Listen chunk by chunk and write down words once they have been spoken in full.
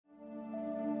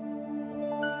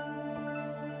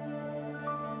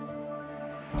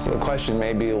So the question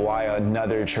may be, why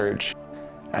another church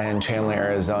in Chandler,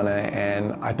 Arizona?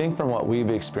 And I think from what we've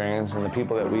experienced and the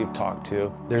people that we've talked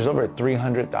to, there's over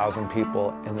 300,000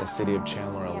 people in the city of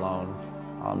Chandler alone.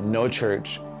 No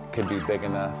church could be big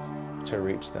enough to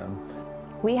reach them.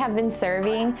 We have been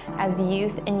serving as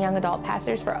youth and young adult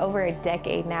pastors for over a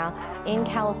decade now in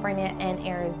California and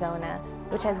Arizona,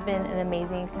 which has been an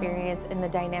amazing experience in the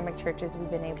dynamic churches we've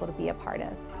been able to be a part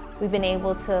of. We've been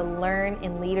able to learn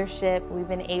in leadership. We've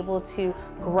been able to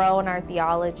grow in our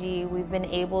theology. We've been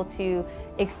able to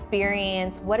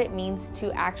experience what it means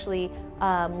to actually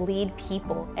lead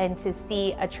people and to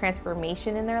see a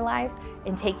transformation in their lives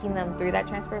and taking them through that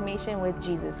transformation with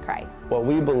Jesus Christ. What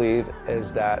we believe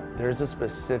is that there's a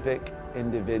specific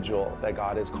individual that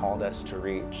God has called us to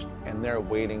reach, and they're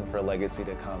waiting for legacy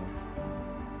to come.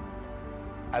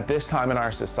 At this time in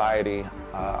our society,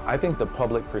 I think the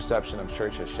public perception of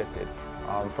church has shifted.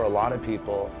 For a lot of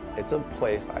people, it's a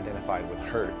place identified with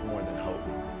hurt more than hope.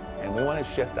 And we want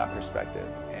to shift that perspective.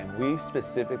 And we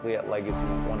specifically at Legacy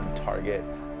want to target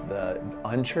the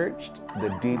unchurched, the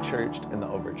de-churched, and the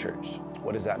over-churched.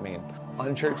 What does that mean?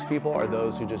 Unchurched people are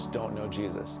those who just don't know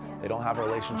Jesus. They don't have a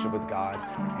relationship with God,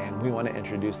 and we want to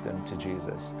introduce them to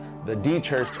Jesus. The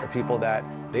de-churched are people that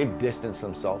they've distanced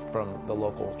themselves from the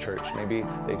local church. Maybe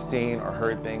they've seen or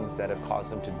heard things that have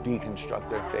caused them to deconstruct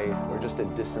their faith or just to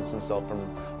distance themselves from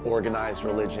organized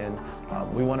religion.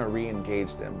 We want to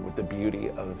re-engage them with the beauty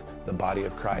of the body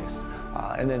of Christ.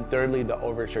 And then thirdly, the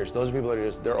over-churched. Those people are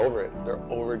just, they're over it. They're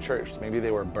over-churched. Maybe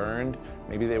they were burned.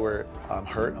 Maybe they were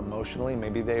hurt emotionally.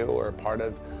 Maybe they were part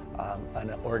of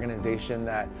an organization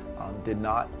that did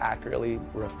not accurately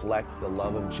reflect the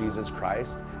love of Jesus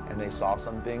Christ, and they saw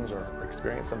some things or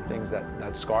experienced some things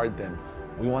that scarred them.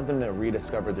 We want them to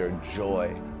rediscover their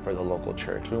joy for the local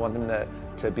church. We want them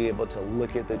to be able to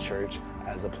look at the church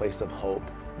as a place of hope,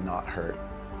 not hurt.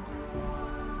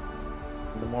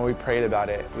 The more we prayed about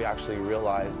it, we actually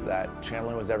realized that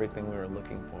Chandler was everything we were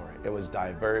looking for. It was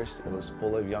diverse, it was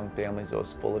full of young families, it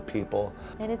was full of people.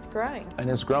 And it's growing. And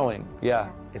it's growing,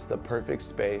 yeah. It's the perfect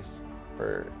space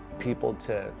for people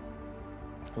to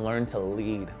learn to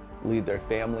lead their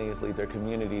families, lead their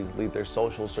communities, lead their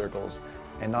social circles,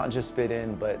 and not just fit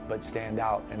in, but stand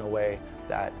out in a way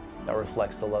that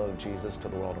reflects the love of Jesus to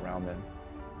the world around them.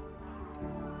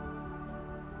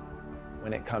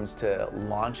 When it comes to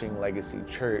launching Legacy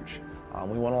Church,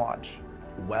 we want to launch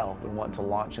well. We want to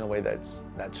launch in a way that's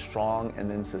strong and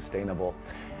then sustainable.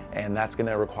 And that's going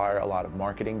to require a lot of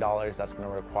marketing dollars. That's going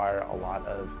to require a lot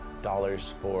of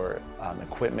dollars for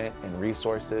equipment and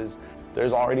resources.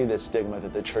 There's already this stigma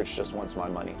that the church just wants my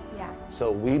money. Yeah.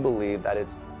 So we believe that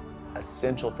it's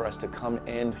essential for us to come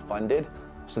in funded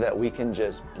so that we can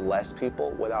just bless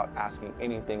people without asking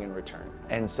anything in return.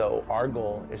 And so our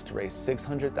goal is to raise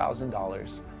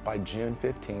 $600,000 by June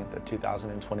 15th of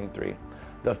 2023.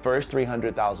 The first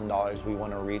 $300,000 we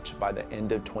want to reach by the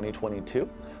end of 2022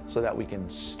 so that we can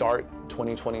start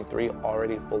 2023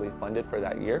 already fully funded for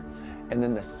that year. And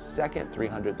then the second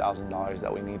 $300,000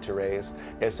 that we need to raise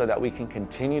is so that we can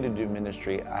continue to do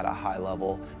ministry at a high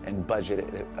level and budget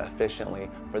it efficiently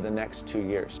for the next 2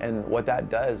 years. And what that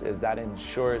does is that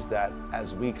ensures that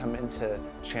as we come into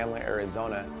Chandler,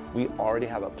 Arizona, we already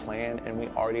have a plan and we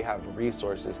already have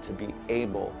resources to be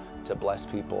able to bless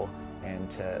people and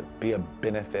to be a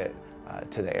benefit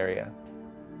to the area.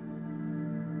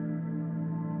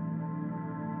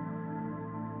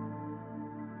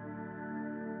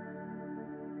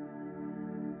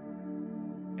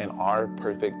 In our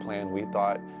perfect plan, we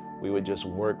thought we would just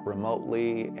work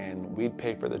remotely and we'd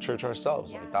pay for the church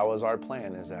ourselves. Like, that was our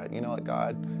plan, is that, you know what,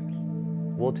 God,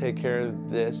 we'll take care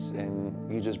of this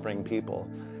and you just bring people.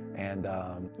 And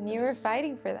you were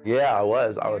fighting for that. Yeah, I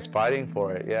was fighting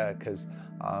for it, yeah, because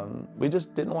we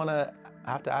just didn't want to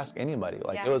have to ask anybody.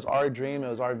 Like, Yeah. It was our dream, it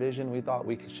was our vision. We thought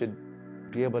we should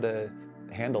be able to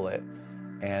handle it.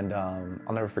 And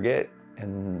I'll never forget,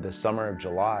 in the summer of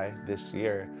July this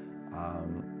year,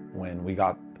 when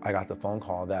I got the phone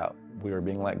call that we were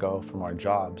being let go from our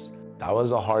jobs. That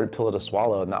was a hard pill to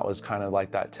swallow, and that was kind of like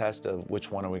that test of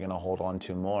which one are we going to hold on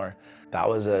to more. That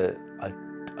was a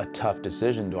tough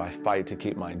decision. Do I fight to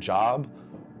keep my job,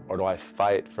 or do I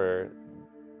fight for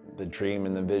the dream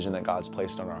and the vision that God's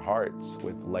placed on our hearts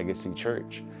with Legacy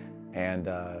Church, and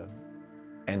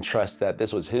trust that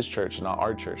this was His church, not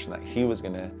our church, and that He was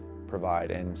going to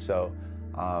provide. And so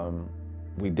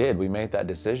we made that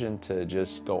decision to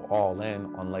just go all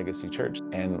in on Legacy Church,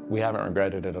 and we haven't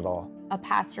regretted it at all. A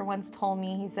pastor once told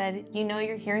me, he said, you know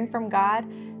you're hearing from God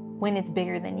when it's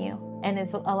bigger than you. And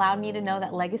it's allowed me to know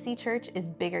that Legacy Church is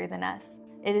bigger than us.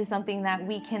 It is something that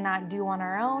we cannot do on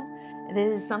our own. It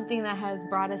is something that has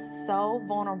brought us so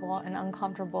vulnerable and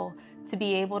uncomfortable to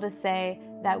be able to say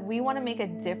that we want to make a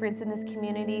difference in this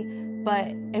community,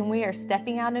 and we are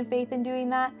stepping out in faith in doing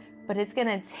that, but it's going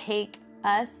to take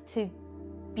us to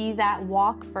be that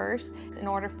walk first in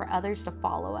order for others to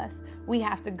follow us. We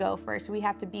have to go first. We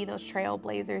have to be those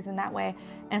trailblazers in that way.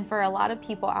 And for a lot of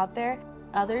people out there,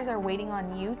 others are waiting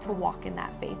on you to walk in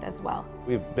that faith as well.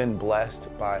 We've been blessed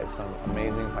by some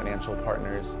amazing financial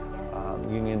partners,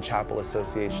 Union Chapel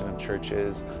Association of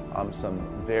Churches,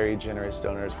 some very generous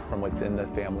donors from within the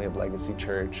family of Legacy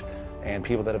Church, and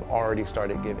people that have already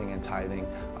started giving and tithing.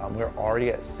 We're already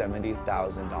at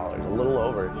 $70,000, a little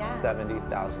over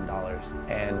 $70,000.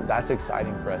 And that's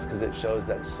exciting for us because it shows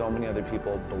that so many other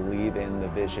people believe in the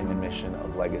vision and mission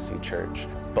of Legacy Church.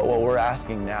 But what we're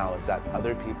asking now is that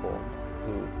other people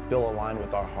who feel aligned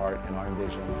with our heart and our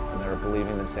vision, and that are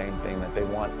believing the same thing, that they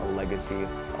want a legacy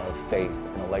of faith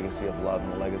and a legacy of love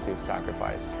and a legacy of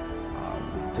sacrifice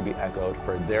to be echoed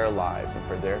for their lives and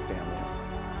for their families,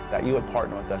 that you would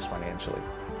partner with us financially.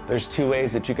 There's two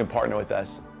ways that you can partner with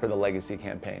us for the Legacy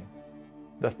campaign.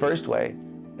 The first way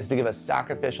is to give a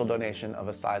sacrificial donation of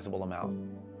a sizable amount.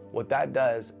 What that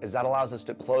does is that allows us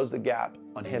to close the gap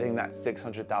on hitting that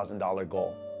 $600,000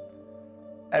 goal.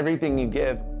 Everything you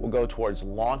give will go towards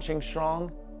launching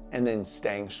strong and then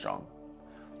staying strong.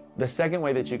 The second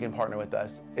way that you can partner with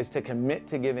us is to commit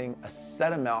to giving a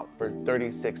set amount for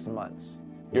 36 months.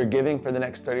 Your giving for the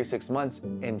next 36 months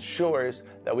ensures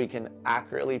that we can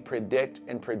accurately predict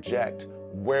and project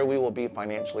where we will be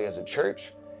financially as a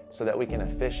church so that we can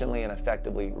efficiently and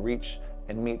effectively reach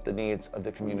and meet the needs of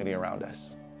the community around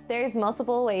us. There's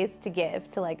multiple ways to give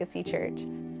to Legacy Church.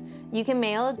 You can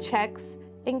mail checks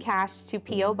in cash to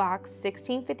P.O. Box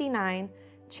 1659,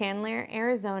 Chandler,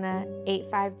 Arizona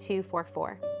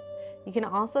 85244. You can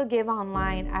also give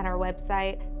online at our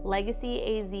website,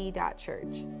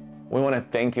 legacyaz.church. We want to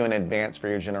thank you in advance for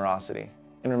your generosity.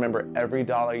 And remember, every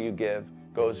dollar you give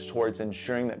goes towards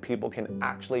ensuring that people can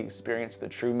actually experience the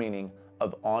true meaning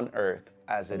of on earth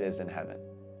as it is in heaven.